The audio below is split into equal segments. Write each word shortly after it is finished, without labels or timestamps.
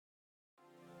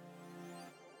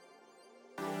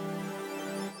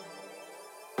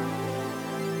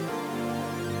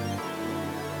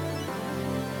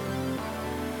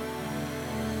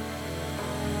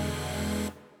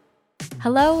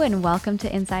Hello and welcome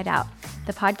to Inside Out,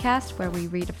 the podcast where we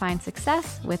redefine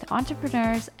success with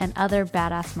entrepreneurs and other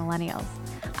badass millennials.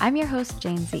 I'm your host,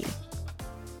 Jane Z.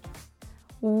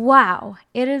 Wow,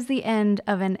 it is the end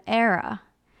of an era.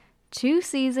 2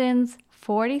 seasons,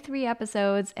 43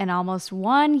 episodes, and almost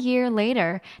 1 year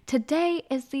later, today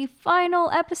is the final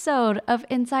episode of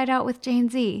Inside Out with Jane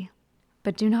Z.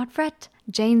 But do not fret,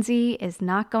 Jane Z is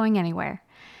not going anywhere.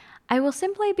 I will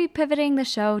simply be pivoting the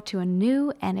show to a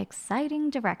new and exciting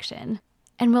direction.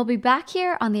 And we'll be back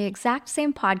here on the exact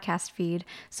same podcast feed,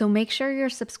 so make sure you're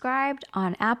subscribed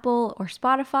on Apple or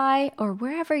Spotify or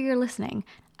wherever you're listening.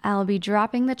 I'll be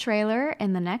dropping the trailer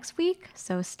in the next week,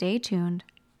 so stay tuned.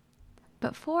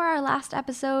 But for our last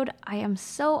episode, I am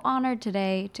so honored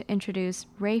today to introduce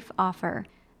Rafe Offer,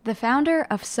 the founder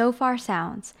of Sofar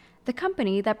Sounds, the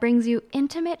company that brings you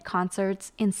intimate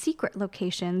concerts in secret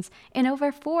locations in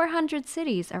over 400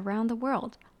 cities around the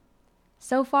world.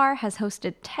 Sofar has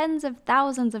hosted tens of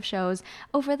thousands of shows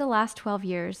over the last 12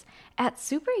 years at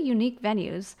super unique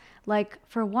venues, like,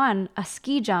 for one, a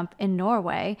ski jump in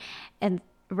Norway, and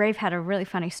Rafe had a really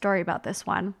funny story about this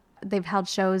one. They've held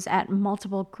shows at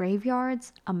multiple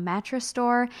graveyards, a mattress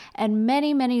store, and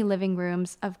many, many living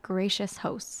rooms of gracious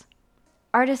hosts.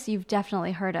 Artists you've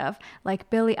definitely heard of, like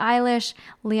Billie Eilish,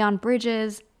 Leon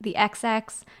Bridges, The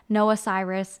XX, Noah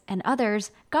Cyrus, and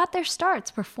others, got their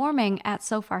starts performing at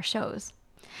Sofar shows.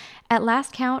 At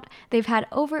last count, they've had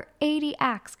over 80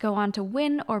 acts go on to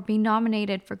win or be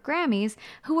nominated for Grammys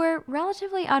who were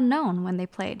relatively unknown when they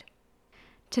played.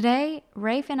 Today,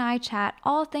 Rafe and I chat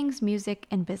all things music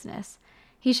and business.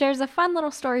 He shares a fun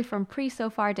little story from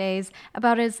pre-Sofar days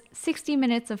about his 60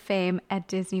 minutes of fame at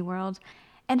Disney World,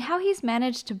 and how he's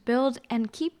managed to build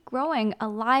and keep growing a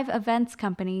live events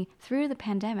company through the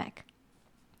pandemic.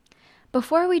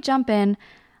 Before we jump in,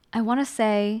 I want to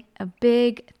say a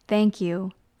big thank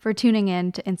you for tuning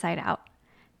in to Inside Out.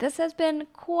 This has been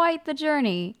quite the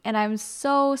journey, and I'm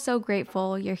so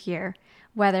grateful you're here,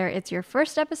 whether it's your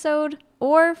first episode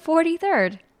or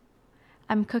 43rd.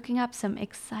 I'm cooking up some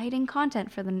exciting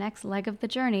content for the next leg of the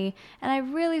journey, and I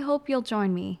really hope you'll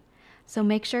join me. So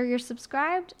make sure you're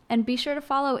subscribed and be sure to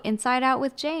follow Inside Out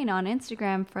with Jane on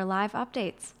Instagram for live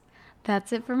updates.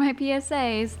 That's it for my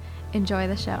PSAs. Enjoy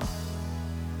the show.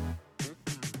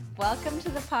 Welcome to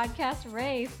the podcast,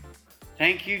 Rafe.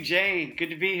 Thank you, Jane.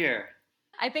 Good to be here.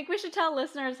 I think we should tell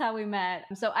listeners how we met.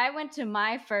 So I went to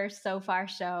my first Sofar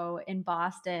show in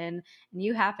Boston, and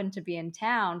you happened to be in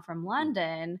town from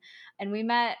London. And we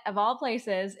met, of all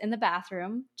places, in the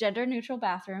bathroom, gender-neutral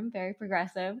bathroom, very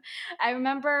progressive. I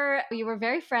remember you were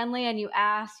very friendly and you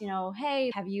asked,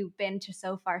 hey, have you been to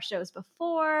Sofar shows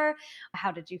before?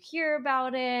 How did you hear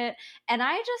about it? And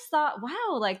I just thought,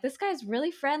 wow, like this guy's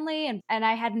really friendly. And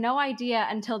I had no idea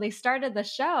until they started the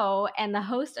show and the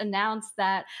host announced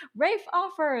that Rafe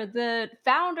Offer, the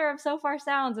founder of Sofar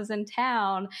Sounds, is in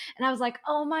town. And I was like,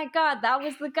 oh my God, that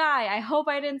was the guy. I hope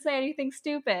I didn't say anything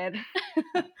stupid.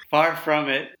 Far from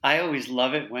it. I always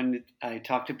love it when I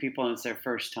talk to people and it's their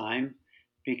first time,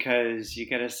 because you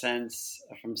get a sense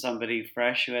from somebody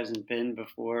fresh who hasn't been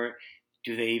before.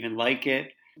 Do they even like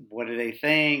it? What do they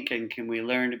think? And can we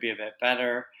learn to be a bit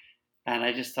better? And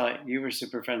I just thought you were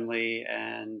super friendly.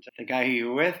 And the guy who you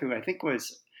were with, who I think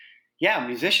was, a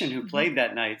musician who played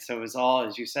that night. So it was all,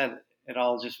 as you said, it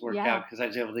all just worked out because I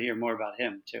was able to hear more about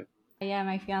him too. Yeah,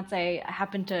 my fiance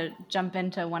happened to jump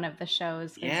into one of the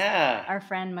shows. Yeah. Our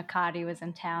friend Makati was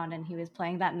in town and he was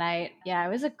playing that night. Yeah, it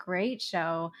was a great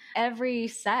show. Every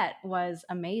set was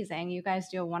amazing. You guys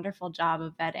do a wonderful job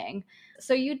of vetting.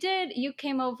 So you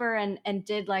came over and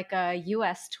did like a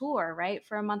US tour, right?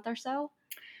 For a month or so?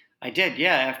 I did,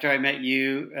 yeah. After I met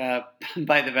you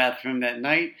by the bathroom that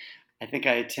night, I think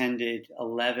I attended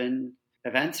 11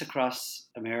 events across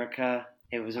America.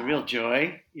 It was a real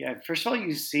joy. Yeah, first of all,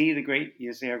 you see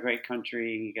our great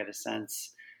country, and you get a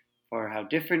sense for how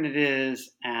different it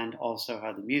is, and also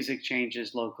how the music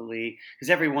changes locally.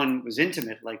 Because everyone was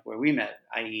intimate, like where we met,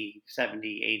 i.e.,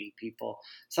 70, 80 people,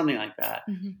 something like that.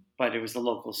 Mm-hmm. But it was the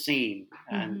local scene,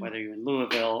 and whether you're in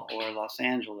Louisville or Los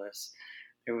Angeles,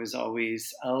 it was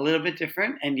always a little bit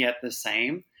different, and yet the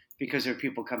same, because there are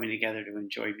people coming together to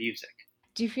enjoy music.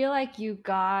 Do you feel like you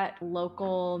got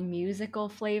local musical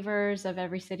flavors of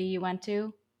every city you went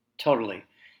to? Totally.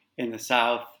 In the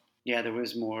South, there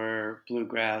was more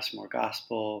bluegrass, more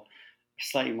gospel,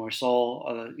 slightly more soul.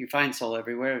 Although you find soul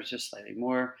everywhere, it was just slightly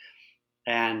more.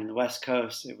 And the West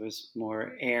Coast, it was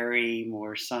more airy,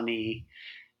 more sunny.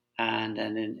 And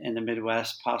then in the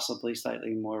Midwest, possibly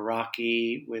slightly more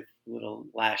rocky with little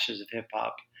lashes of hip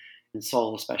hop and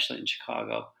soul, especially in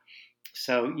Chicago.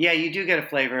 So yeah, you do get a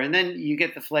flavor, and then you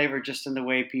get the flavor just in the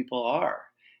way people are,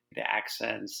 the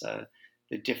accents,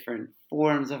 the different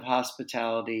forms of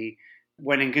hospitality.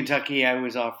 When in Kentucky, I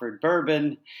was offered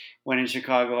bourbon. When in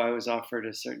Chicago, I was offered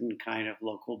a certain kind of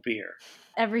local beer.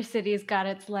 Every city's got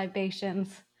its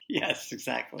libations. Yes,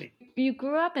 exactly. You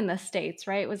grew up in the States,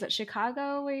 right? Was it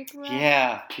Chicago where you grew up?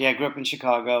 Yeah, I grew up in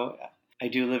Chicago. I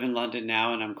do live in London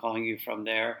now, and I'm calling you from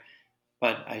there.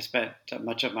 But I spent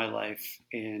much of my life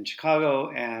in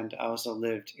Chicago, and I also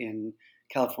lived in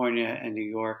California and New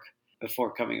York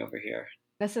before coming over here.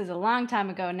 This is a long time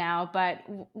ago now, but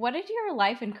what did your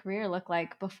life and career look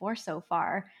like before So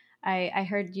Far? I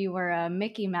heard you were a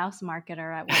Mickey Mouse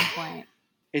marketer at one point.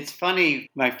 It's funny,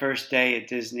 my first day at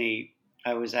Disney,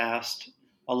 I was asked,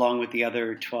 along with the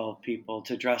other 12 people,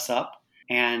 to dress up.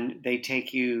 And they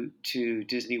take you to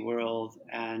Disney World.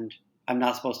 And I'm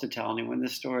not supposed to tell anyone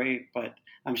this story, but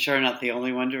I'm sure I'm not the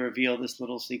only one to reveal this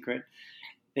little secret.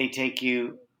 They take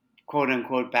you, quote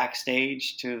unquote,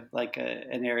 backstage to like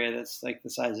an area that's like the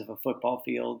size of a football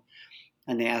field.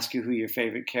 And they ask you who your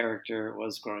favorite character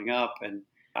was growing up. And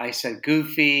I said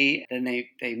Goofy. Then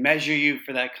they measure you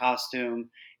for that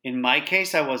costume. In my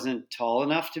case, I wasn't tall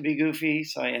enough to be Goofy,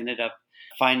 so I ended up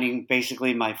finding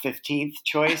basically my 15th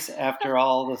choice after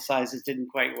all the sizes didn't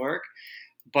quite work.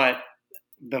 But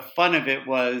the fun of it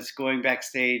was going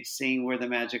backstage, seeing where the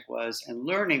magic was, and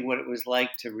learning what it was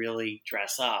like to really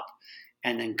dress up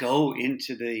and then go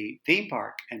into the theme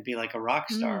park and be like a rock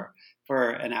star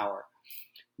for an hour.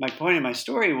 My point in my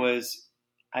story was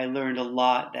I learned a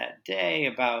lot that day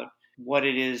about what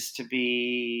it is to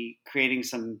be creating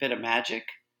some bit of magic.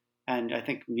 And I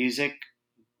think music,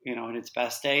 in its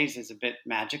best days is a bit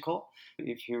magical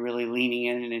if you're really leaning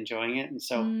in and enjoying it. And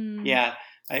so, yeah,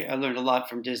 I learned a lot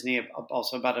from Disney,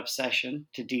 also about obsession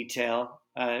to detail.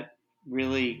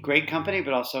 Really great company,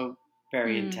 but also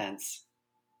very intense.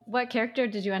 What character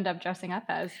did you end up dressing up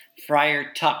as?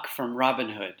 Friar Tuck from Robin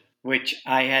Hood, which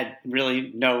I had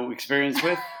really no experience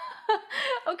with.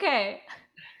 Okay.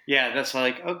 Yeah, that's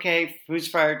like, okay, who's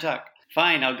Friar Tuck?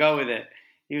 Fine, I'll go with it.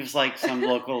 He was like some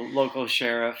local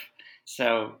sheriff.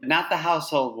 So not the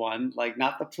household one, like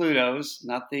not the Plutos,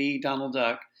 not the Donald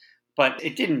Duck, but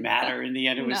it didn't matter in the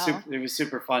end. It was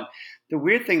super fun. The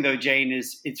weird thing though, Jane,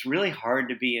 is it's really hard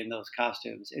to be in those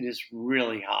costumes. It is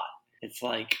really hot. It's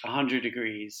like 100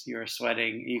 degrees. You're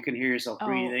sweating. You can hear yourself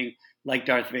breathing like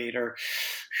Darth Vader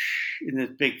in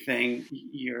this big thing.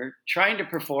 You're trying to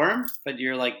perform, but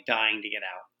you're like dying to get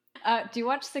out. Do you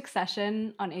watch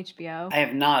Succession on HBO? I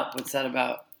have not. What's that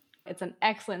about? It's an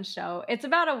excellent show. It's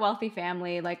about a wealthy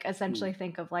family, like essentially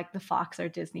think of like the Fox or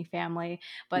Disney family.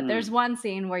 But there's one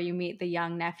scene where you meet the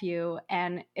young nephew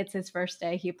and it's his first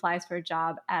day. He applies for a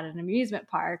job at an amusement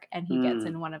park and he gets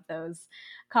in one of those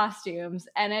costumes.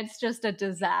 And it's just a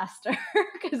disaster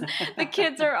because the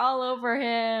kids are all over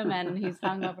him and he's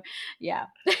hungover. Yeah.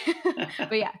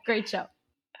 But yeah, great show.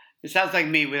 It sounds like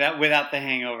me without the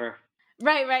hangover.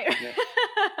 Right.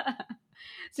 Yeah.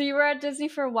 So you were at Disney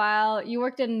for a while. You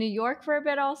worked in New York for a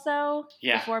bit also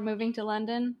before moving to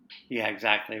London? Yeah,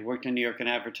 exactly. Worked in New York in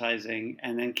advertising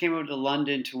and then came over to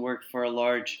London to work for a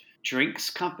large drinks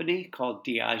company called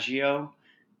Diageo,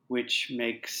 which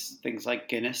makes things like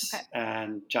Guinness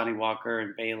and Johnny Walker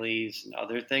and Bailey's and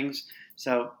other things.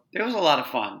 So it was a lot of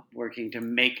fun working to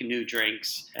make new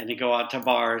drinks and to go out to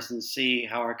bars and see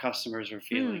how our customers were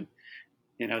feeling.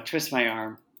 Twist my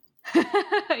arm.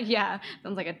 Yeah,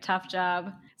 sounds like a tough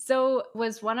job. So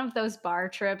was one of those bar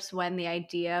trips when the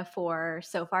idea for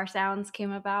So Far Sounds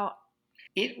came about?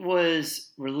 It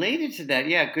was related to that.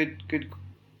 Yeah, good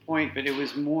point. But it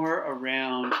was more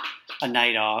around a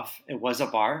night off. It was a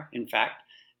bar, in fact.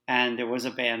 And there was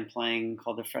a band playing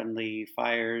called the Friendly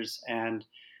Fires. And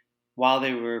while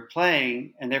they were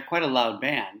playing, and they're quite a loud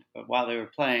band, but while they were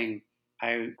playing,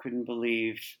 I couldn't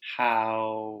believe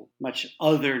how much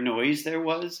other noise there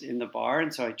was in the bar.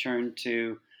 And so I turned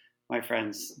to my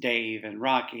friends Dave and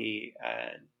Rocky,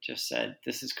 just said,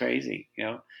 this is crazy.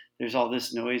 There's all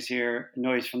this noise here,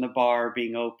 noise from the bar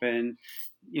being open.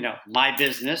 My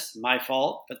business, my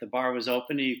fault, but the bar was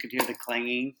open and you could hear the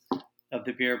clanging of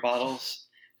the beer bottles.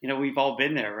 We've all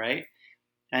been there, right?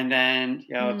 And then,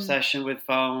 obsession with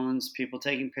phones, people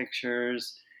taking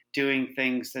pictures, doing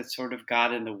things that sort of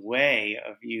got in the way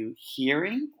of you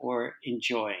hearing or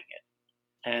enjoying it.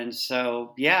 And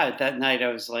so, that night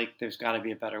I was like, there's got to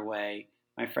be a better way.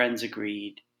 My friends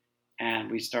agreed.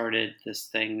 And we started this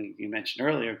thing you mentioned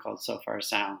earlier called So Far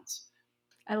Sounds.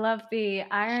 I love the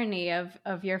irony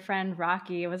of your friend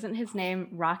Rocky. Wasn't his name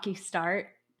Rocky Start?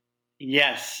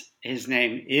 Yes, his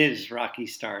name is Rocky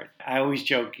Start. I always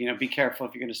joke, be careful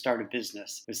if you're going to start a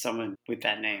business with someone with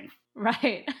that name.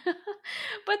 Right.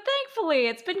 But thankfully,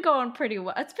 it's been going pretty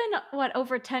well. It's been, what,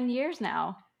 over 10 years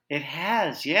now? It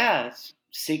has, yeah. It's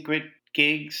secret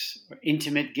gigs,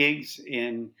 intimate gigs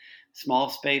in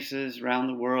small spaces around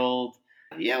the world.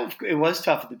 Yeah, it was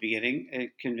tough at the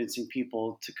beginning, convincing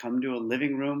people to come to a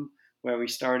living room where we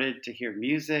started to hear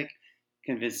music,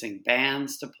 convincing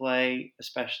bands to play,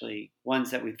 especially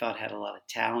ones that we thought had a lot of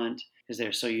talent, because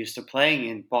they're so used to playing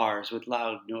in bars with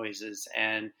loud noises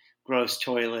and gross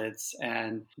toilets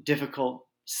and difficult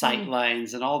sight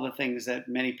lines and all the things that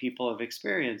many people have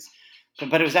experienced.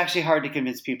 But it was actually hard to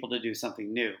convince people to do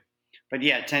something new. But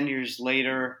yeah, 10 years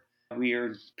later, we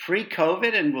are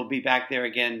pre-COVID and we'll be back there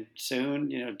again soon,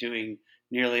 doing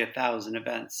nearly 1,000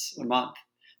 events a month.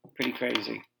 Pretty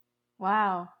crazy.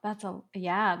 Wow, that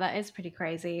is pretty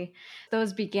crazy.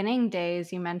 Those beginning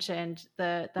days you mentioned,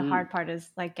 the hard part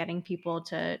is like getting people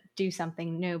to do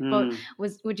something new. But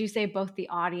would you say both the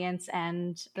audience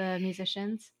and the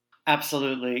musicians?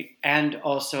 Absolutely. And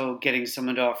also getting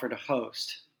someone to offer to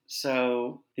host.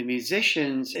 So the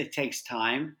musicians, it takes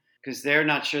time because they're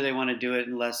not sure they want to do it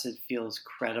unless it feels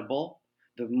credible.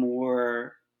 The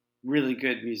more really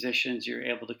good musicians you're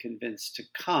able to convince to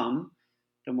come,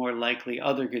 the more likely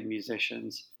other good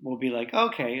musicians will be like,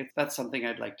 okay, that's something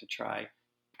I'd like to try.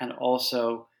 And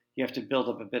also, you have to build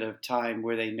up a bit of time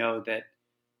where they know that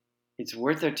it's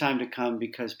worth their time to come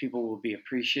because people will be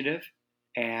appreciative.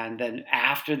 And then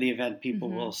after the event, people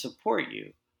will support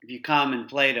you. If you come and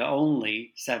play to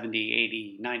only 70,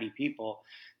 80, 90 people,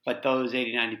 but those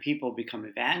 80, 90 people become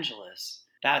evangelists,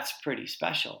 that's pretty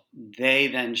special. They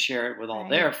then share it with all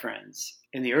their friends.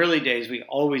 In the early days, we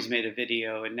always made a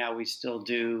video, and now we still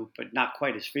do, but not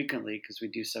quite as frequently because we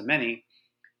do so many.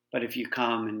 But if you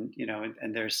come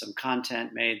and there's some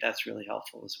content made, that's really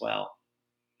helpful as well.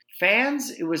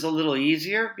 Fans, it was a little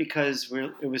easier because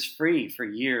it was free for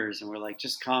years, and we're like,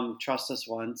 just come, trust us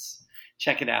once,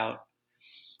 check it out.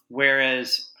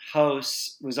 Whereas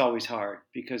hosts was always hard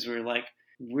because we were like,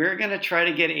 we're going to try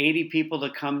to get 80 people to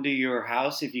come to your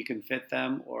house if you can fit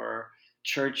them, or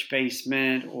church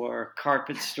basement or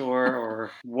carpet store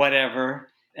or whatever.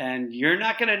 And you're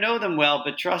not going to know them well,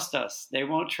 but trust us. They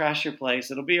won't trash your place.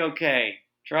 It'll be okay.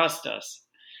 Trust us.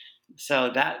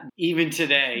 So that even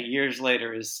today, years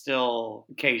later, is still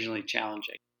occasionally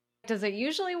challenging. Does it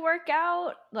usually work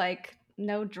out? Like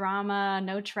no drama,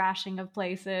 no trashing of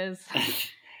places?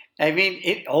 I mean,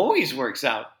 it always works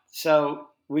out. So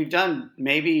we've done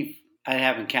maybe, I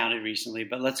haven't counted recently,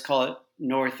 but let's call it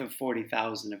north of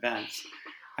 40,000 events.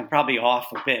 I'm probably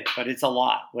off a bit, but it's a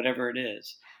lot, whatever it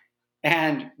is.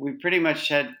 And we pretty much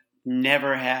had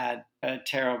never had a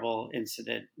terrible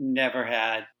incident, never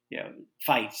had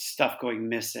fights, stuff going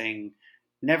missing,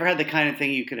 never had the kind of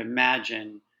thing you could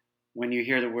imagine when you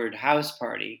hear the word house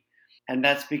party. And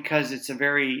that's because it's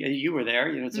you were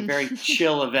there, it's a very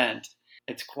chill event.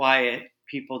 It's quiet.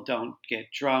 People don't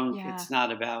get drunk. Yeah. It's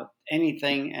not about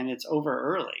anything. And it's over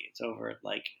early. It's over at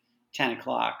like 10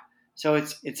 o'clock. So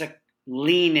it's a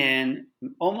lean in,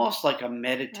 almost like a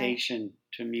meditation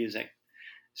to music.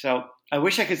 So I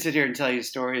wish I could sit here and tell you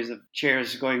stories of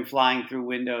chairs going flying through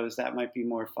windows. That might be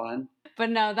more fun. But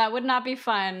no, that would not be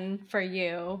fun for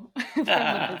you from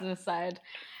the business side.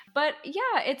 But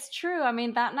yeah, it's true. I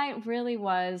mean, that night really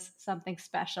was something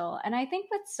special. And I think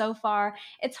that so far,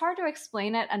 it's hard to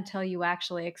explain it until you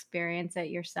actually experience it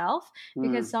yourself,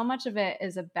 because so much of it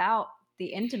is about the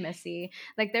intimacy.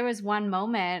 Like there was one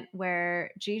moment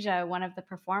where Gija, one of the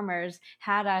performers,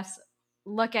 had us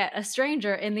look at a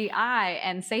stranger in the eye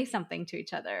and say something to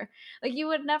each other. Like you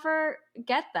would never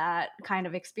get that kind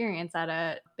of experience at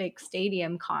a big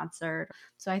stadium concert.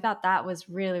 So I thought that was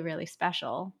really, really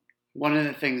special. One of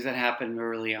the things that happened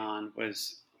early on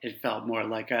was it felt more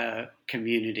like a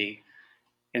community,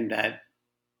 in that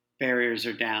barriers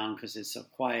are down because it's so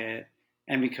quiet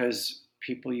and because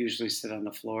people usually sit on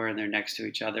the floor and they're next to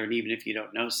each other. And even if you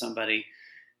don't know somebody,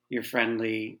 you're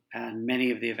friendly. And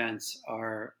many of the events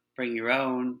are bring your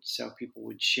own. So people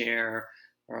would share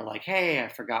or like, hey, I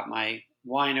forgot my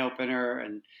wine opener,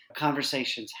 and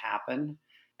conversations happen.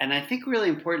 And I think really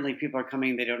importantly, people are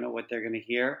coming, they don't know what they're going to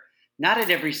hear. Not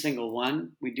at every single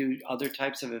one. We do other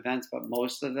types of events, but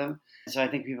most of them. So I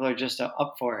think people are just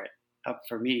up for it, up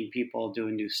for meeting people,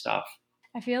 doing new stuff.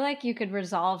 I feel like you could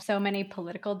resolve so many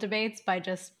political debates by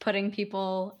just putting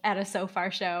people at a SoFar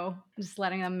show, just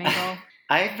letting them mingle.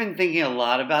 I've been thinking a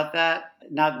lot about that,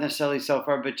 not necessarily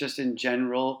SoFar, but just in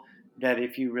general, that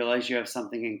if you realize you have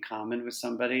something in common with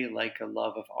somebody, like a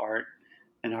love of art,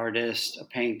 an artist, a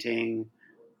painting,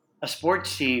 a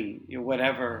sports team,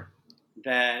 whatever,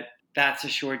 that that's a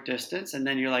short distance. And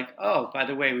then you're like, oh, by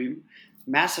the way, we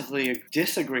massively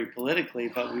disagree politically,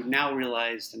 but we've now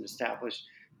realized and established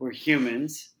we're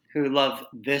humans who love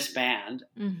this band,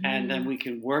 and then we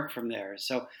can work from there.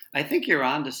 So I think you're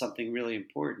onto something really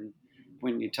important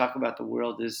when you talk about the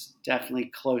world is definitely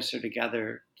closer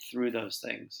together through those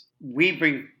things. We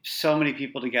bring so many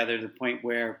people together to the point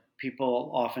where people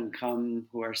often come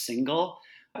who are single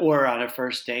or on a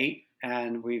first date.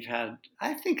 And we've had,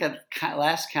 I think at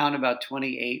last count, about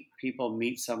 28 people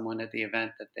meet someone at the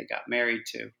event that they got married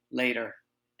to later.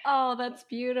 Oh, that's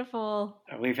beautiful.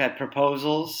 We've had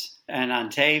proposals and on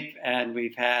tape, and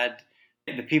we've had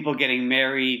the people getting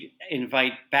married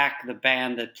invite back the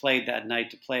band that played that night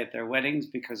to play at their weddings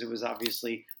because it was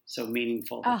obviously so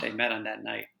meaningful that they met on that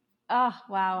night. Oh,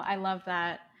 wow. I love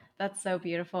that. That's so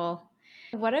beautiful.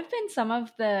 What have been some of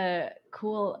the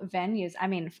cool venues? I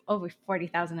mean, over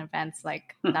 40,000 events,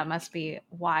 like that must be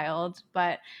wild.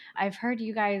 But I've heard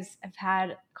you guys have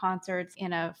had concerts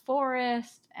in a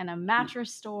forest and a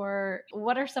mattress store.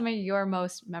 What are some of your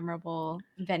most memorable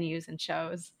venues and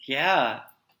shows? Yeah,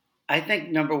 I think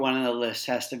number one on the list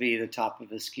has to be the top of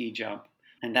the ski jump.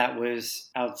 And that was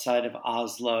outside of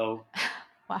Oslo,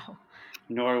 Wow.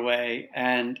 Norway.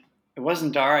 And it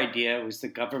wasn't our idea, it was the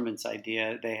government's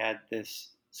idea. They had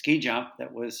this ski jump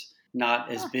that was not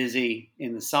as busy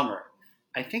in the summer.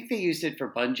 I think they used it for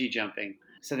bungee jumping.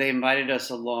 So they invited us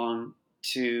along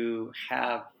to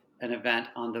have an event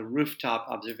on the rooftop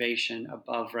observation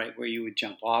above right where you would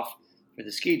jump off for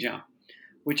the ski jump,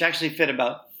 which actually fit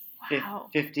about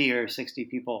 50 or 60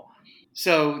 people.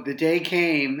 So the day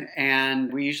came,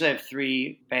 and we usually have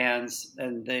three bands,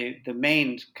 and the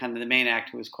main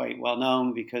act was quite well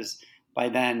known because by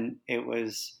then it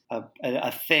was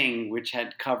a thing which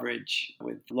had coverage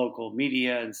with local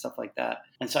media and stuff like that.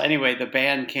 And so anyway, the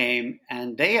band came,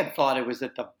 and they had thought it was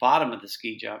at the bottom of the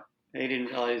ski jump. They didn't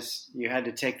realize you had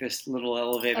to take this little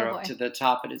elevator up to the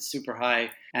top, and it's super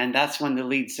high. And that's when the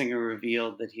lead singer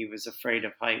revealed that he was afraid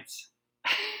of heights.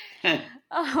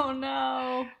 Oh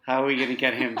no. How are we going to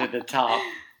get him to the top?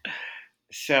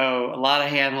 So a lot of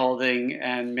hand holding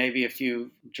and maybe a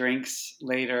few drinks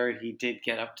later, he did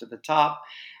get up to the top.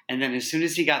 And then as soon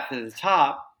as he got to the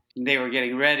top, they were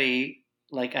getting ready,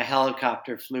 like a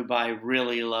helicopter flew by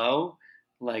really low,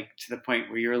 like to the point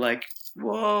where you're like,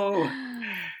 whoa.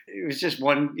 It was just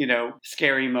one,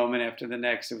 scary moment after the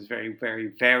next. It was very,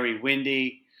 very, very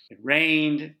windy. It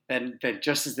rained. Then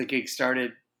just as the gig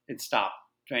started, it stopped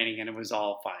raining and it was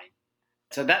all fine.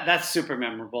 So that's super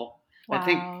memorable. Wow. I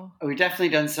think we've definitely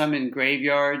done some in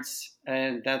graveyards,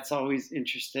 and that's always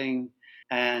interesting.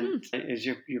 And as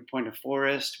your point of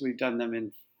forest, we've done them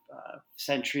in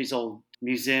centuries-old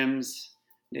museums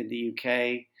in the UK.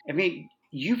 I mean,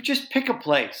 you just pick a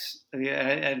place,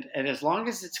 and as long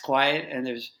as it's quiet and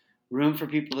there's room for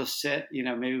people to sit,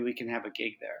 maybe we can have a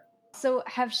gig there. So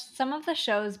have some of the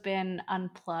shows been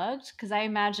unplugged? Because I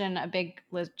imagine a big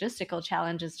logistical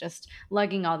challenge is just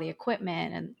lugging all the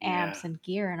equipment and amps and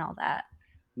gear and all that.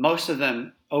 Most of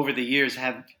them over the years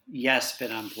have, yes,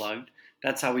 been unplugged.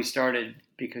 That's how we started,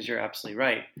 because you're absolutely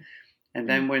right. And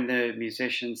then when the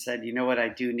musicians said, you know what, I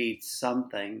do need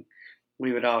something,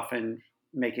 we would often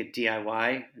make it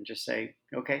DIY and just say,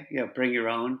 okay, bring your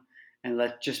own, and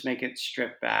let's just make it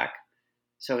stripped back.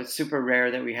 So it's super rare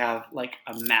that we have like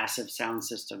a massive sound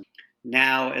system.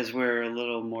 Now, as we're a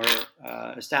little more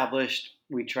established,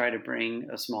 we try to bring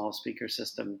a small speaker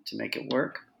system to make it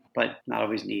work, but not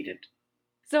always needed.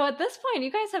 So at this point,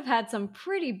 you guys have had some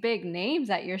pretty big names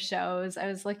at your shows. I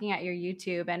was looking at your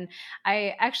YouTube, and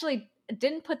I actually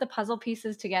didn't put the puzzle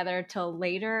pieces together till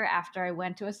later after I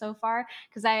went to a Sofar,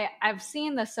 because I've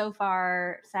seen the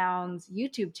Sofar Sounds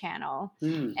YouTube channel,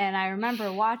 and I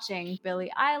remember watching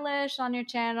Billie Eilish on your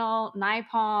channel,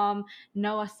 Napalm,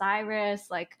 Noah Cyrus,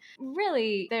 like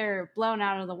really they're blown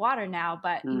out of the water now,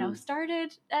 but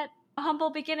started at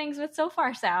humble beginnings with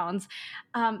Sofar Sounds.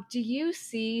 Do you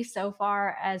see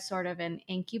Sofar as sort of an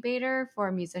incubator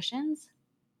for musicians?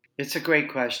 It's a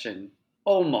great question.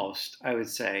 Almost, I would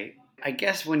say. I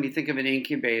guess when you think of an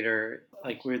incubator,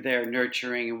 like we're there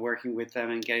nurturing and working with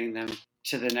them and getting them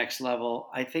to the next level,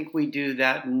 I think we do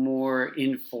that more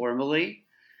informally.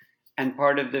 And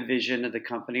part of the vision of the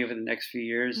company over the next few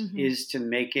years is to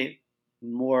make it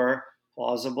more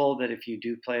plausible that if you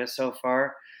do play a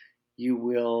Sofar, you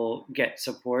will get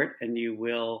support and you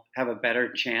will have a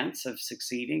better chance of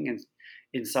succeeding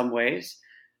in some ways.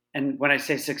 And when I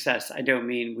say success, I don't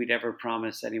mean we'd ever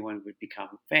promise anyone would become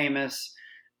famous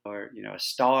or a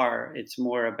star. It's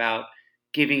more about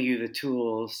giving you the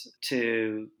tools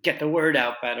to get the word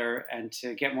out better and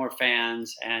to get more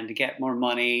fans and to get more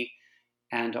money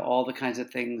and all the kinds of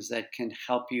things that can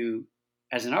help you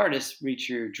as an artist reach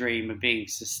your dream of being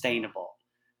sustainable.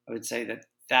 I would say that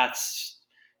that's,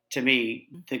 to me,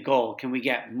 the goal. Can we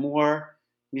get more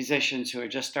musicians who are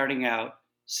just starting out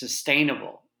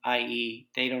sustainable, i.e.,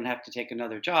 they don't have to take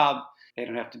another job, they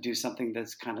don't have to do something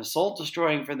that's kind of soul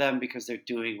destroying for them because they're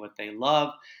doing what they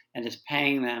love and is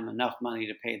paying them enough money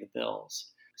to pay the bills.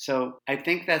 So I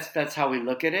think that's how we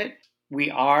look at it. We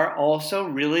are also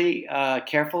really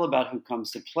careful about who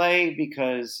comes to play,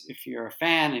 because if you're a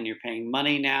fan and you're paying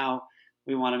money now,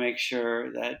 we want to make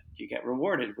sure that you get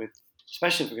rewarded with,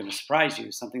 especially if we're going to surprise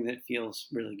you, something that feels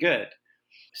really good.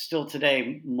 Still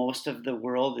today, most of the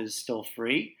world is still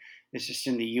free. It's just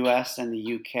in the US and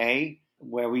the UK,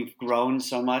 where we've grown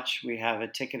so much, we have a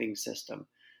ticketing system.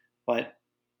 But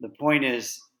the point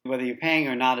is, whether you're paying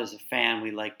or not as a fan,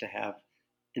 we like to have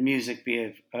the music be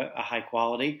of a high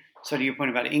quality. So to your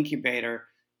point about Incubator,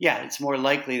 yeah, it's more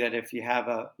likely that if you have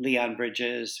a Leon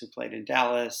Bridges who played in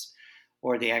Dallas,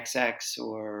 or the XX,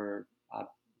 or a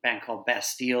band called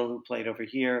Bastille who played over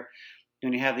here,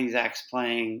 when you have these acts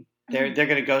playing, they're going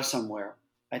to go somewhere.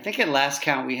 I think at last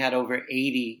count we had over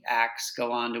 80 acts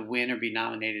go on to win or be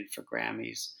nominated for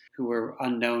Grammys who were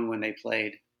unknown when they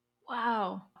played.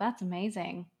 Wow, that's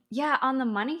amazing. Yeah, on the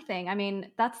money thing, I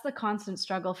mean, that's the constant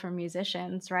struggle for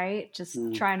musicians, right? Just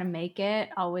trying to make it,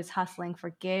 always hustling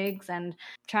for gigs and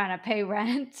trying to pay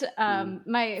rent.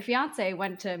 My fiance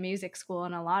went to music school,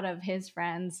 and a lot of his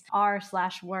friends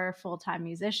are/were full-time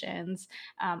musicians.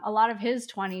 A lot of his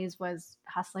 20s was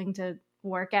hustling to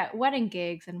work at wedding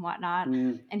gigs and whatnot.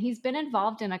 And he's been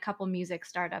involved in a couple music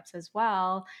startups as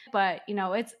well. But,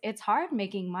 it's hard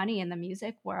making money in the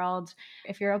music world.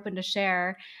 If you're open to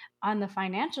share, on the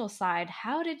financial side,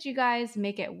 how did you guys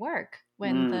make it work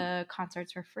when the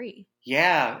concerts were free?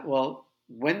 Yeah, well,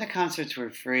 when the concerts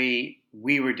were free,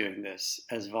 we were doing this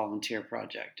as a volunteer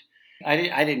project.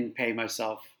 I didn't pay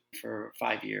myself for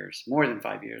 5 years, more than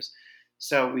 5 years.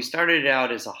 So we started it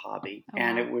out as a hobby,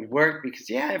 and it would work because,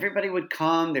 everybody would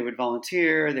come, they would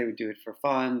volunteer, they would do it for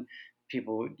fun.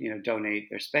 People would,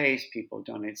 donate their space. People would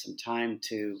donate some time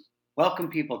to welcome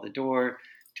people at the door,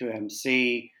 to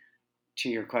MC. To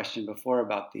your question before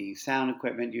about the sound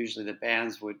equipment, usually the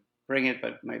bands would bring it,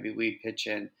 but maybe we'd pitch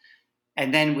in.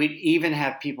 And then we'd even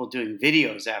have people doing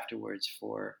videos afterwards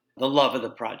for the love of the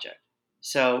project.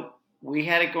 So we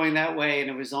had it going that way, and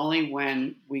it was only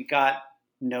when we got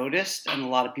noticed and a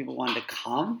lot of people wanted to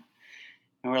come,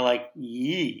 and we're like,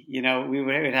 we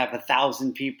would have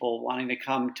 1,000 people wanting to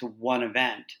come to one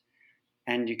event,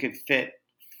 and you could fit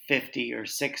 50 or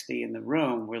 60 in the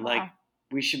room. We're like,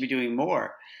 we should be doing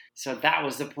more. So that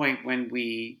was the point when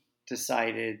we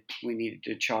decided we needed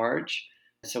to charge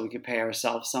so we could pay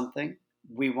ourselves something.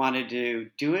 We wanted to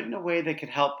do it in a way that could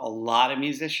help a lot of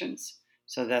musicians.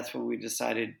 So that's when we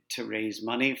decided to raise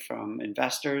money from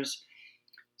investors.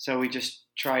 So we just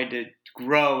tried to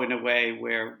grow in a way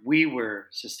where we were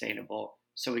sustainable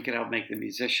so we could help make the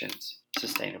musicians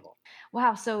sustainable.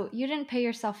 Wow. So you didn't pay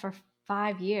yourself for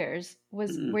 5 years.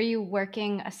 Were you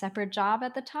working a separate job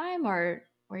at the time, or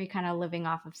were you kind of living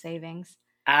off of savings?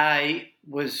 I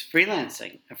was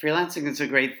freelancing. Freelancing is a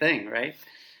great thing, right?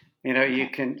 You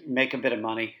can make a bit of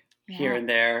money here and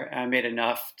there. I made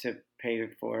enough to pay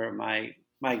for my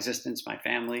existence, my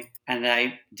family. And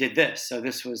I did this. So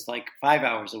this was like 5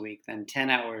 hours a week, then 10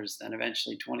 hours, then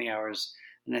eventually 20 hours.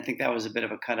 And I think that was a bit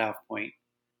of a cutoff point.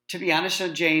 To be honest,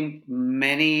 Jane,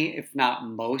 many, if not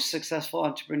most successful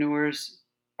entrepreneurs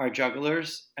are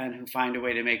jugglers and who find a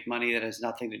way to make money that has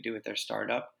nothing to do with their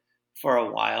startup for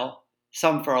a while,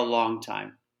 some for a long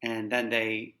time. And then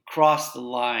they cross the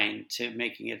line to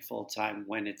making it full time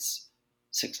when it's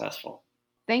successful.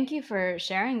 Thank you for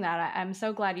sharing that. I'm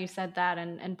so glad you said that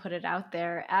and put it out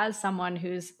there as someone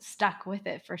who's stuck with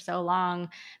it for so long,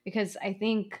 because I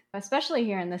think, especially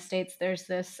here in the States, there's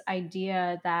this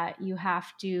idea that you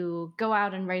have to go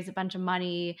out and raise a bunch of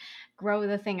money, grow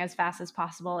the thing as fast as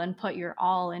possible, and put your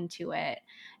all into it.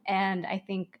 And I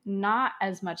think not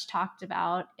as much talked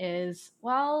about is,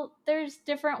 well, there's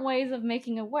different ways of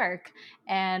making it work.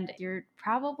 And you're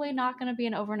probably not going to be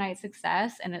an overnight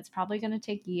success, and it's probably going to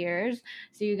take years.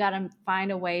 So you got to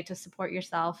find a way to support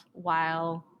yourself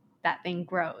while that thing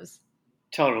grows.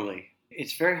 Totally.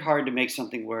 It's very hard to make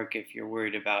something work if you're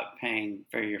worried about paying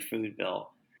for your food bill.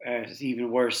 It's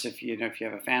even worse if you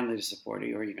have a family to support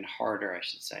you, or even harder, I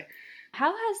should say.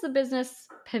 How has the business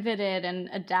pivoted and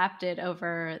adapted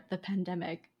over the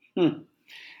pandemic?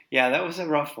 Yeah, that was a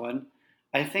rough one.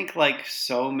 I think like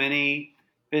so many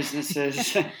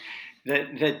businesses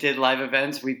that did live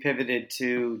events, we pivoted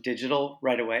to digital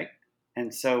right away.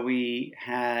 And so we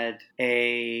had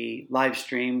a live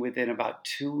stream within about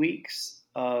 2 weeks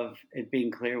of it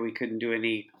being clear we couldn't do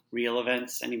any real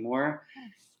events anymore.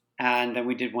 Nice. And then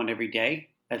we did one every day,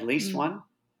 at least one.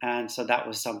 And so that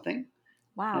was something.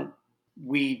 Wow. And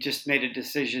we just made a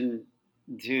decision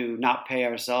to not pay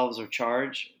ourselves or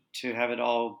charge, to have it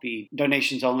all be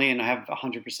donations only and have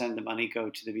 100% of the money go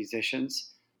to the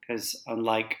musicians. Because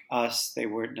unlike us, they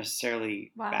weren't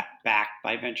necessarily backed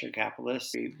by venture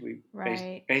capitalists. We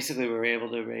basically were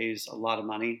able to raise a lot of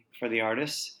money for the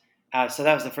artists. So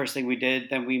that was the first thing we did.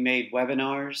 Then we made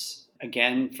webinars,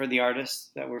 again, for the artists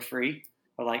that were free.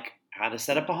 Like how to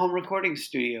set up a home recording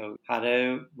studio, how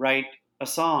to write a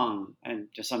song, and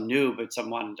just some new, but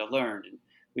some wanted to learn. And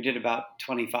we did about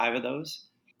 25 of those.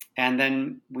 And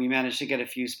then we managed to get a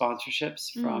few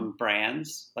sponsorships from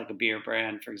brands, like a beer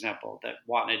brand, for example, that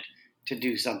wanted to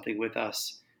do something with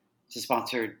us to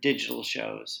sponsor digital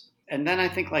shows. And then I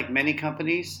think, like many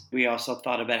companies, we also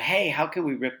thought about, hey, how can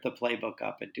we rip the playbook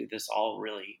up and do this all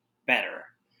really better?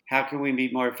 How can we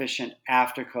be more efficient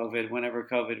after COVID, whenever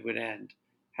COVID would end?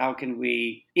 How can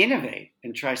we innovate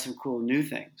and try some cool new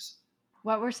things?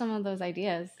 What were some of those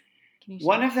ideas?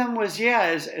 One of them was,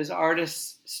 as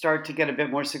artists start to get a bit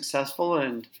more successful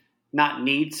and not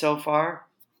need so far,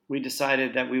 we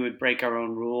decided that we would break our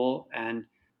own rule and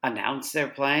announce they're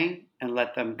playing and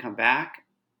let them come back.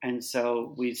 And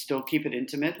so we'd still keep it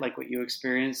intimate, like what you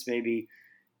experienced, maybe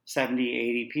 70,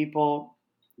 80 people.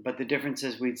 But the difference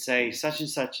is we'd say such and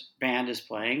such band is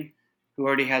playing, who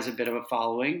already has a bit of a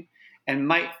following, and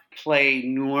might play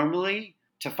normally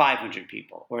to 500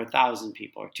 people or 1,000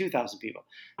 people or 2,000 people.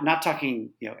 I'm not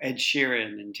talking, Ed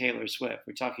Sheeran and Taylor Swift.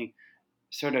 We're talking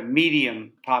sort of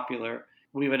medium popular.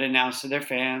 We would announce to their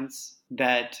fans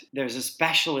that there's a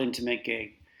special intimate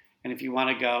gig. And if you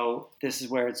want to go, this is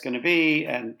where it's going to be.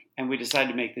 And we decided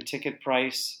to make the ticket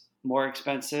price more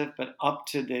expensive, but up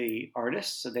to the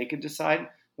artists so they could decide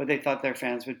what they thought their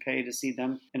fans would pay to see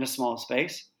them in a small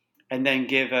space. And then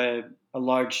give a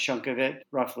large chunk of it,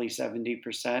 roughly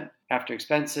 70% after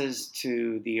expenses,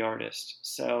 to the artist.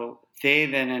 So they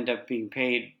then end up being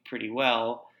paid pretty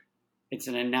well. It's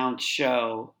an announced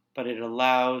show, but it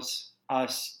allows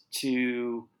us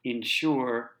to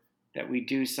ensure that we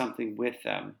do something with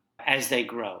them as they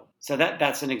grow. So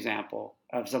that's an example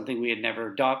of something we had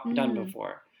never done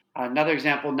before. Another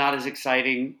example, not as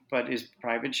exciting, but is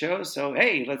private shows. So,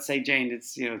 hey, let's say, Jane,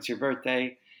 it's your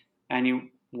birthday, and you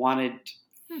wanted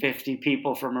 50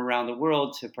 people from around the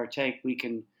world to partake. We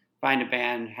can find a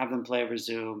band, have them play over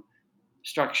Zoom,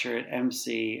 structure it,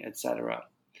 MC, etc.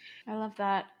 I love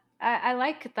that. I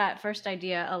like that first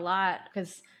idea a lot,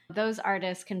 because those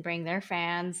artists can bring their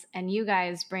fans and you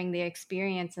guys bring the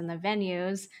experience in the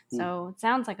venues. So it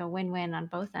sounds like a win-win on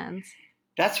both ends.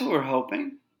 That's what we're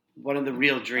hoping. One of the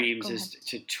real dreams is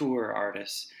to tour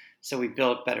artists. So we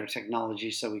built better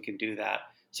technology so we can do that.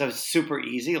 So it's super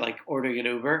easy, like ordering an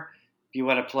Uber. If you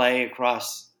want to play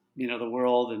across, the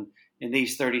world and in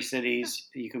these 30 cities,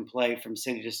 you can play from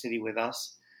city to city with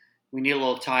us. We need a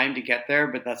little time to get there,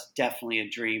 but that's definitely a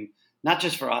dream, not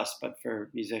just for us, but for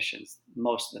musicians.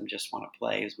 Most of them just want to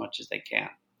play as much as they can.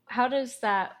 How does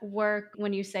that work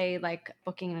when you say, like,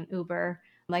 booking an Uber?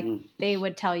 Like, they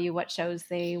would tell you what shows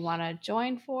they want to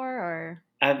join for, or?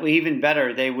 Even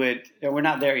better, we're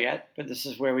not there yet, but this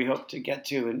is where we hope to get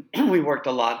to. And we worked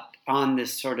a lot on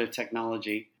this sort of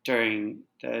technology during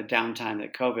the downtime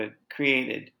that COVID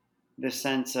created. The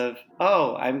sense of,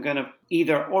 I'm going to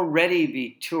either already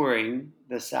be touring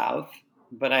the South,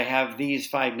 but I have these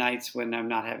 5 nights when I'm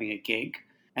not having a gig,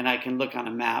 and I can look on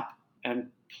a map and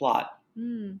plot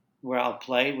where I'll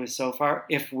play with Sofar,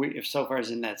 if Sofar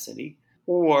is in that city.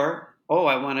 Or,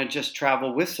 I want to just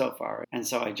travel with Sofar. And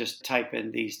so I just type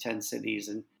in these 10 cities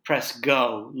and press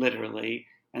go, literally.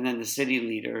 And then the city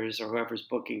leaders or whoever's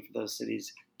booking for those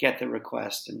cities get the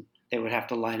request, and they would have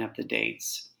to line up the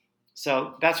dates.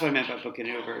 So that's what I meant by booking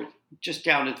Uber. Just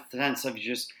down to the sense of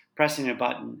just pressing a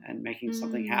button and making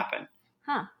something happen.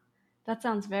 Huh. That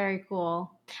sounds very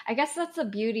cool. I guess that's the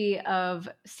beauty of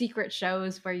secret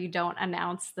shows where you don't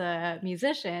announce the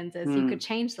musicians, is you could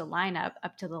change the lineup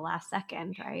up to the last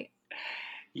second, right?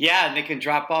 Yeah, and they can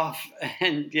drop off.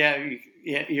 And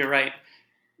you're right.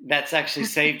 That's actually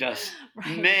saved us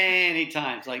many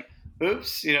times. Like,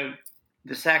 oops,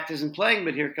 this act isn't playing,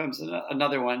 but here comes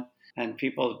another one. And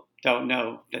people don't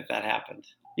know that happened.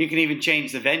 You can even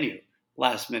change the venue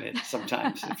last minute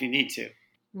sometimes if you need to.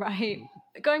 Right.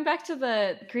 Going back to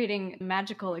the creating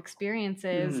magical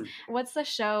experiences, what's the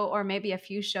show or maybe a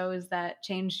few shows that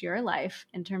changed your life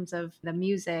in terms of the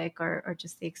music or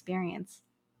just the experience?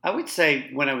 I would say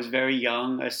when I was very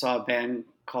young, I saw a band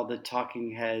called the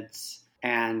Talking Heads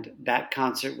And that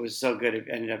concert was so good, it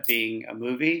ended up being a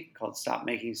movie called Stop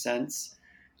Making Sense,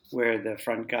 where the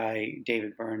front guy,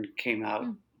 David Byrne, came out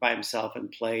by himself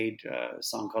and played a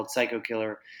song called Psycho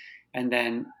Killer. And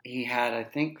then he had, I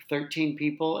think, 13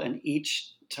 people, and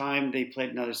each time they played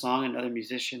another song, another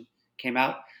musician came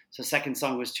out. So second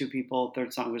song was 2 people,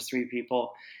 third song was 3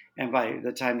 people. And by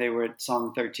the time they were at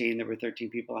song 13, there were 13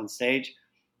 people on stage.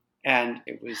 And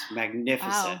it was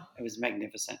magnificent. Wow. It was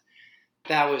magnificent.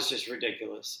 That was just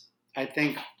ridiculous. I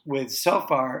think with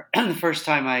Sofar, the first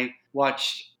time I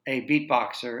watched a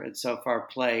beatboxer at Sofar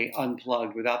play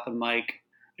unplugged without the mic,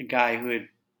 a guy who had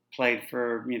played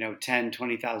for, 10,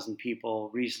 20,000 people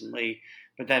recently,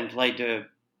 but then played to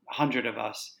 100 of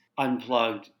us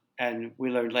unplugged. And we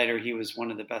learned later he was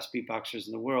one of the best beatboxers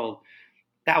in the world.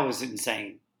 That was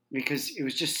insane because it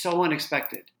was just so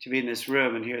unexpected to be in this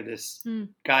room and hear this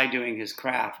guy doing his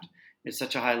craft at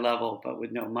such a high level, but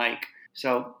with no mic.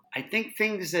 So I think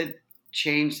things that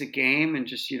change the game and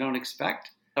just you don't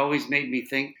expect always made me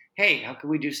think, hey, how can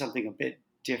we do something a bit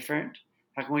different?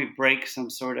 How can we break some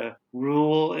sort of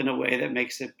rule in a way that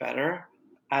makes it better?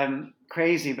 I'm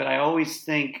crazy, but I always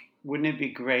think, wouldn't it be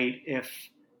great if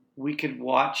we could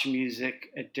watch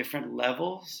music at different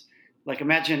levels? Like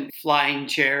imagine flying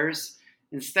chairs.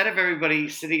 Instead of everybody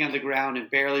sitting on the ground and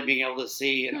barely being able to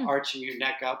see and arching your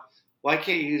neck up, why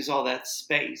can't you use all that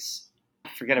space?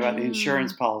 Forget about the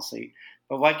insurance policy.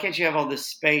 But why can't you have all this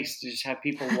space to just have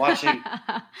people watching,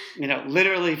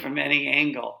 literally from any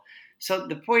angle? So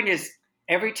the point is,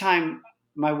 every time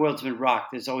my world's been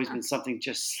rocked, there's always been something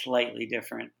just slightly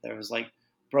different. There was like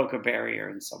broke a barrier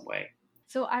in some way.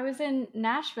 So I was in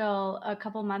Nashville a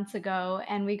couple months ago,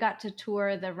 and we got to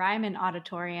tour the Ryman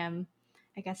Auditorium,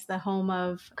 I guess the home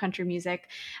of country music.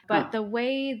 But the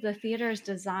way the theater is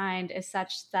designed is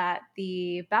such that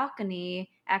the balcony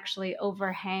actually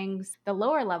overhangs the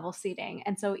lower level seating.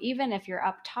 And so even if you're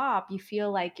up top, you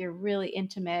feel like you're really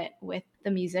intimate with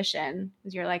the musician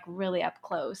because you're like really up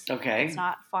close. Okay. It's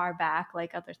not far back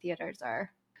like other theaters are.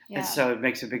 Yeah. And so it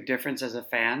makes a big difference as a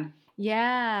fan?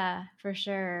 Yeah, for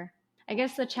sure. I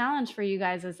guess the challenge for you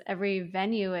guys is every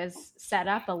venue is set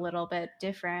up a little bit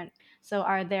different. So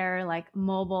are there like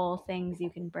mobile things you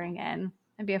can bring in?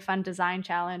 It'd be a fun design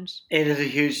challenge. It is a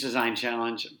huge design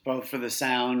challenge, both for the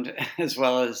sound as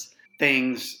well as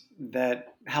things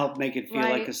that help make it feel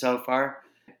like a Sofar.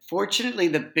 Fortunately,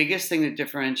 the biggest thing that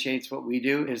differentiates what we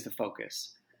do is the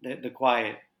focus, the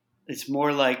quiet. It's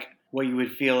more like what you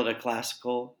would feel at a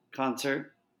classical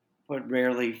concert, but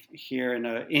rarely hear in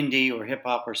an indie or hip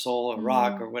hop or soul or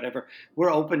rock or whatever.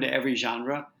 We're open to every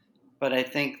genre, but I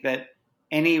think that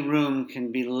any room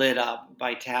can be lit up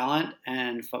by talent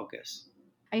and focus.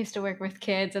 I used to work with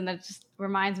kids, and that just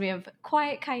reminds me of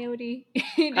Quiet Coyote.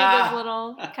 You do this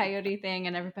little coyote thing,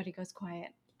 and everybody goes quiet.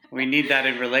 We need that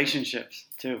in relationships,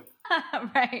 too.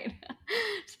 Right.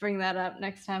 Just bring that up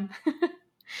next time.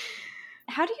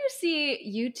 How do you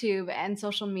see YouTube and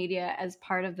social media as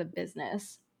part of the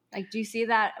business? Like, do you see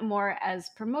that more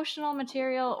as promotional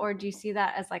material, or do you see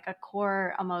that as like a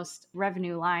core, almost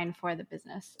revenue line for the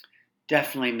business?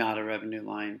 Definitely not a revenue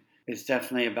line. It's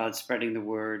definitely about spreading the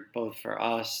word, both for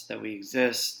us that we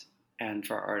exist and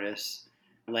for artists.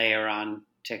 Layer on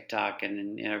TikTok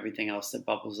and everything else that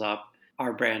bubbles up.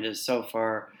 Our brand is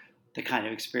Sofar the kind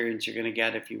of experience you're going to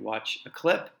get if you watch a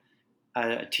clip,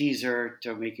 a teaser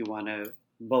to make you want to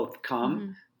both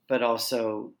come, but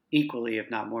also equally,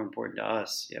 if not more important to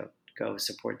us, go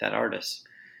support that artist.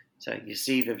 So you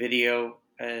see the video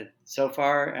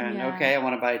Sofar, and okay, I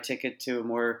want to buy a ticket to a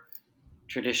more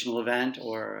traditional event,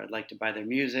 or I'd like to buy their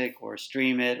music or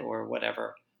stream it or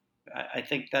whatever. I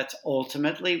think that's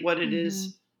ultimately what it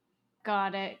is.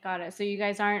 Got it. So you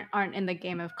guys aren't in the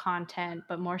game of content,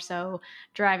 but more so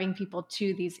driving people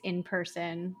to these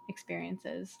in-person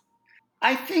experiences.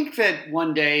 I think that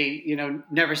one day,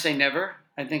 never say never.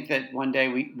 I think that one day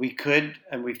we could,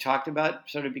 and we've talked about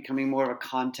sort of becoming more of a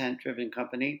content-driven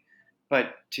company.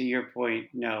 But to your point,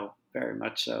 no, very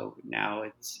much so. Now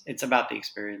it's about the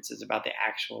experience. It's about the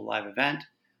actual live event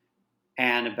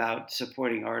and about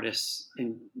supporting artists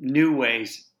in new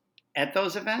ways at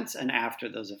those events and after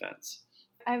those events.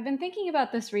 I've been thinking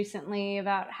about this recently,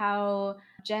 about how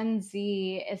Gen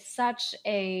Z is such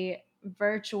a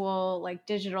virtual, like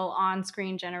digital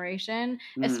on-screen generation,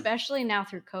 especially now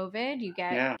through COVID. You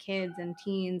get kids and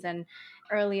teens and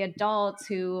early adults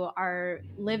who are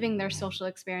living their social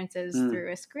experiences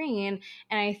through a screen.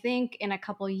 And I think in a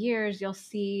couple years, you'll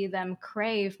see them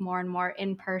crave more and more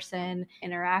in-person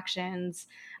interactions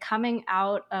coming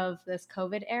out of this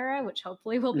COVID era, which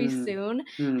hopefully will be soon.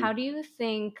 How do you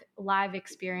think live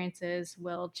experiences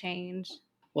will change?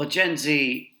 Well, Gen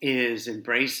Z is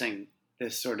embracing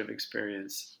this sort of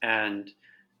experience. And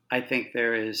I think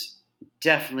there is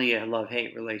definitely a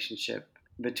love-hate relationship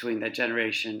between that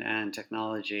generation and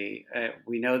technology.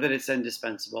 We know that it's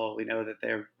indispensable. We know that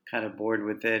they're kind of bored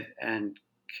with it and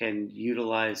can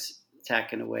utilize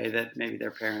tech in a way that maybe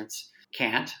their parents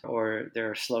can't, or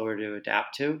they're slower to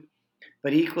adapt to.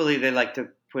 But equally, they like to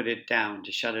put it down,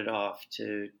 to shut it off,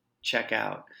 to check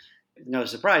out. No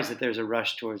surprise that there's a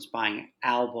rush towards buying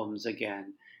albums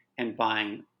again and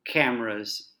buying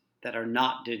cameras that are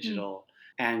not digital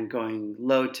and going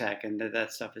low tech, and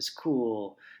that stuff is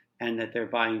cool, and that they're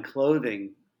buying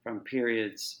clothing from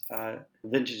periods.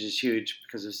 Vintage is huge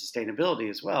because of sustainability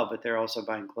as well, but they're also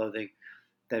buying clothing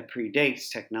that predates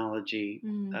technology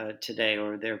today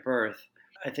or their birth.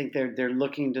 I think they're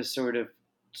looking to sort of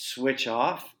switch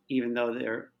off, even though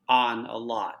they're on a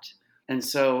lot. And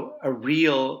so a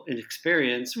real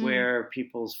experience where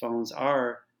people's phones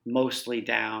are mostly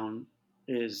down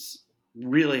is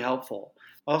really helpful.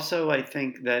 Also, I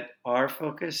think that our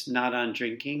focus, not on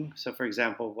drinking. So, for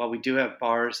example, while we do have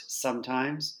bars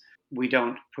sometimes, we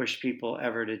don't push people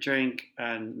ever to drink.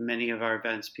 And many of our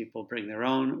events, people bring their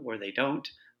own or they don't.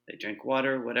 They drink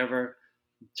water, whatever.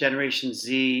 Generation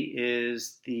Z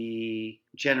is the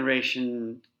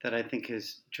generation that I think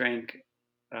has drank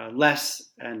less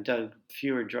and done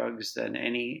fewer drugs than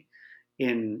any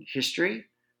in history.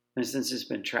 And since it's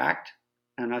been tracked,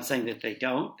 I'm not saying that they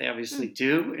don't. They obviously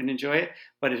do and enjoy it,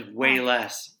 but it's way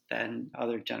less than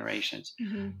other generations.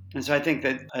 And so I think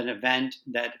that an event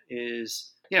that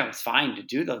is, it's fine to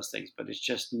do those things, but it's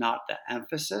just not the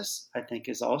emphasis, I think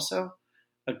is also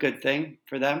a good thing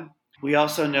for them. We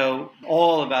also know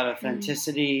all about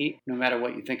authenticity, no matter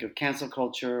what you think of cancel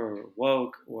culture or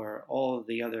woke or all of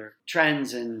the other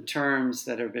trends and terms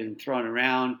that are being thrown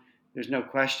around. There's no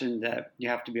question that you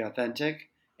have to be authentic.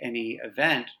 Any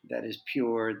event that is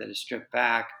pure, that is stripped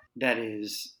back, that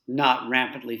is not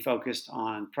rampantly focused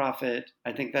on profit,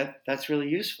 I think that that's really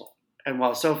useful. And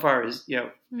while so far as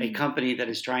a company that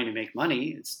is trying to make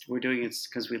money, we're doing it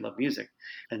because we love music.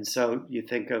 And so you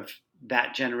think of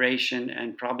that generation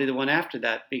and probably the one after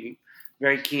that being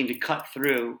very keen to cut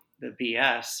through the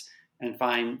BS and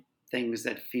find things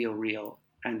that feel real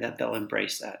and that they'll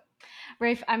embrace that.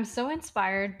 Rafe, I'm so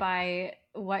inspired by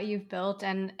what you've built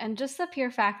and just the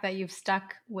pure fact that you've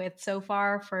stuck with so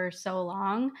far for so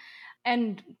long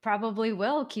and probably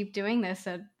will keep doing this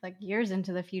like years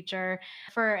into the future.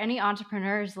 For any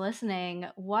entrepreneurs listening,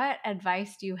 what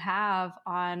advice do you have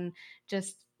on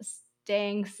just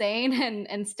staying sane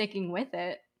and sticking with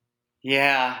it?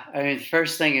 Yeah, I mean,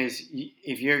 first thing is,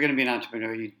 if you're going to be an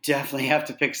entrepreneur, you definitely have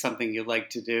to pick something you like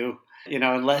to do.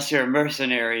 Unless you're a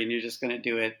mercenary and you're just going to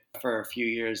do it for a few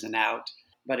years and out.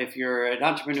 But if you're an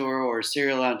entrepreneur or a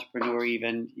serial entrepreneur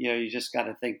even, you just got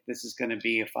to think this is going to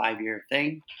be a 5-year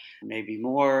thing, maybe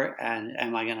more. And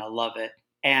am I going to love it?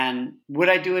 And would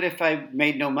I do it if I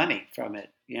made no money from it,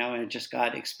 and just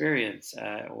got experience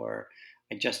or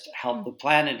I just helped the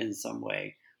planet in some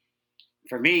way?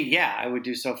 For me, yeah, I would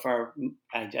do so far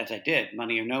as I did,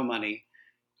 money or no money.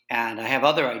 And I have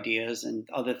other ideas and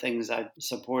other things I've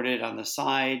supported on the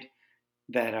side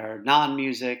that are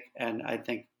non-music. And I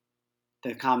think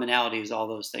the commonality is all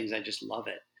those things. I just love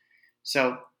it.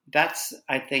 So that's,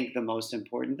 I think, the most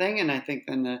important thing. And I think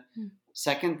then the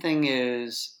second thing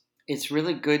is it's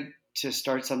really good to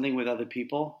start something with other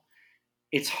people.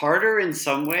 It's harder in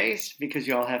some ways because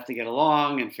you all have to get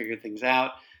along and figure things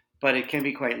out. But it can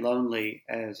be quite lonely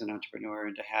as an entrepreneur,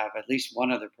 and to have at least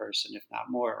one other person, if not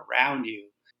more, around you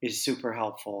is super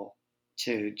helpful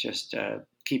to just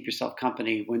keep yourself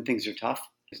company when things are tough.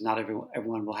 Because not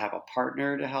everyone will have a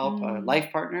partner to help, a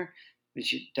life partner,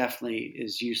 which definitely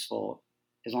is useful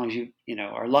as long as you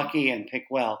are lucky and pick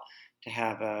well to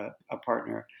have a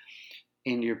partner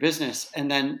in your business. And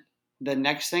then the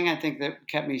next thing I think that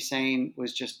kept me sane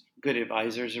was just good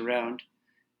advisors around.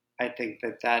 I think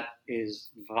that is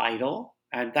vital.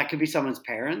 And that could be someone's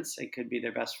parents. It could be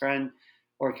their best friend,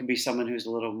 or it could be someone who's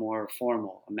a little more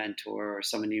formal, a mentor or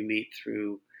someone you meet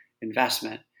through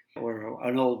investment or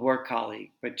an old work colleague.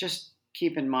 But just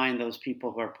keep in mind those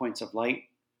people who are points of light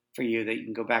for you that you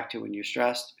can go back to when you're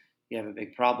stressed, you have a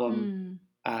big problem,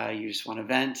 you just want to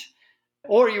vent,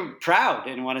 or you're proud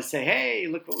and want to say, hey,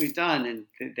 look what we've done.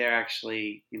 And they're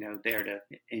actually, there to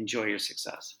enjoy your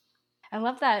success. I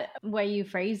love that way you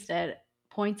phrased it,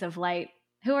 points of light.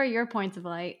 Who are your points of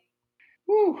light?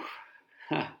 Woo.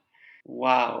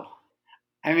 Wow.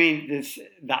 I mean,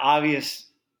 the obvious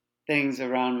things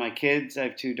around my kids. I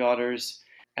have 2 daughters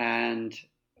and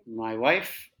my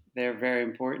wife. They're very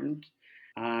important.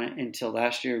 Until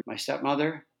last year, my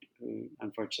stepmother, who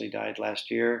unfortunately died last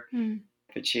year.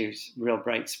 But she was a real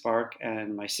bright spark,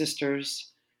 and my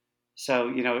sisters. So,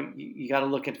 you got to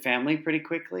look at family pretty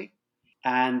quickly.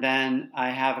 And then I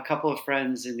have a couple of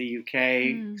friends in the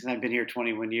UK, because I've been here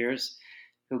 21 years,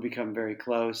 who become very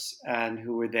close and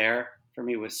who were there for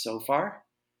me with Sofar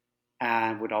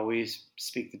and would always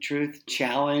speak the truth,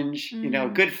 challenge. A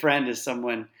good friend is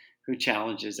someone who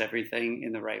challenges everything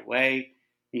in the right way.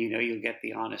 You'll get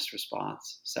the honest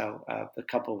response. So a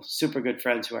couple super good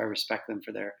friends who I respect them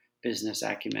for their business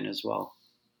acumen as well.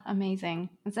 Amazing.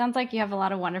 It sounds like you have a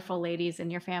lot of wonderful ladies in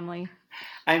your family.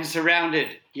 I'm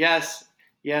surrounded. Yes.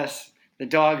 The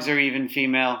dogs are even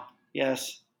female.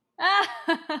 Yes.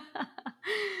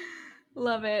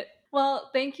 Love it. Well,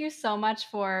 thank you so much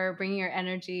for bringing your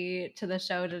energy to the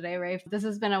show today, Rafe. This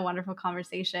has been a wonderful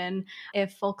conversation.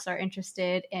 If folks are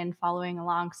interested in following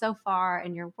along Sofar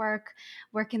in your work,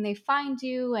 where can they find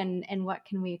you and what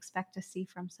can we expect to see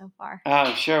from Sofar?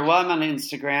 Oh, sure. Well, I'm on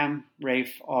Instagram,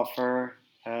 Rafe Offer.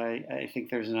 I think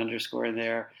there's an underscore in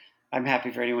there. I'm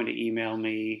happy for anyone to email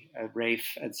me at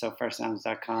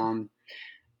rafe@sofarsounds.com.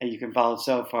 And you can follow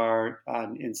Sofar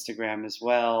on Instagram as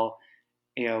well.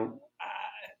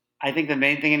 I think the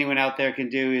main thing anyone out there can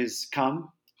do is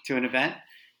come to an event.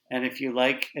 And if you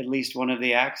like at least one of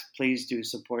the acts, please do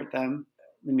support them.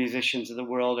 The musicians of the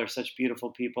world are such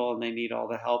beautiful people and they need all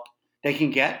the help they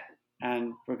can get.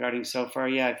 And regarding Sofar,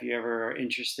 if you ever are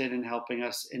interested in helping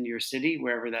us in your city,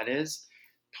 wherever that is,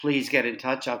 please get in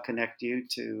touch. I'll connect you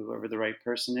to whoever the right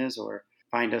person is or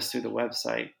find us through the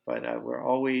website. But we're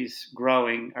always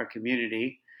growing our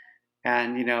community.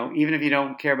 And, even if you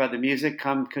don't care about the music,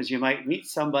 come because you might meet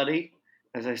somebody.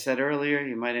 As I said earlier,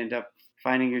 you might end up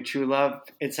finding your true love.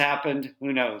 It's happened.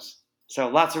 Who knows? So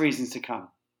lots of reasons to come.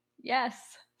 Yes.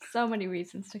 So many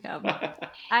reasons to come.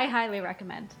 I highly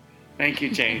recommend. Thank you,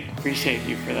 Jane. Appreciate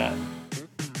you for that.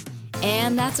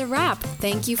 And that's a wrap.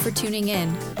 Thank you for tuning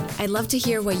in. I'd love to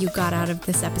hear what you got out of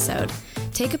this episode.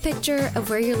 Take a picture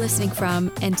of where you're listening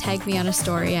from and tag me on a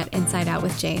story at Inside Out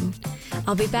with Jane.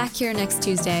 I'll be back here next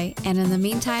Tuesday, and in the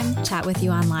meantime, chat with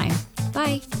you online.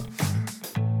 Bye.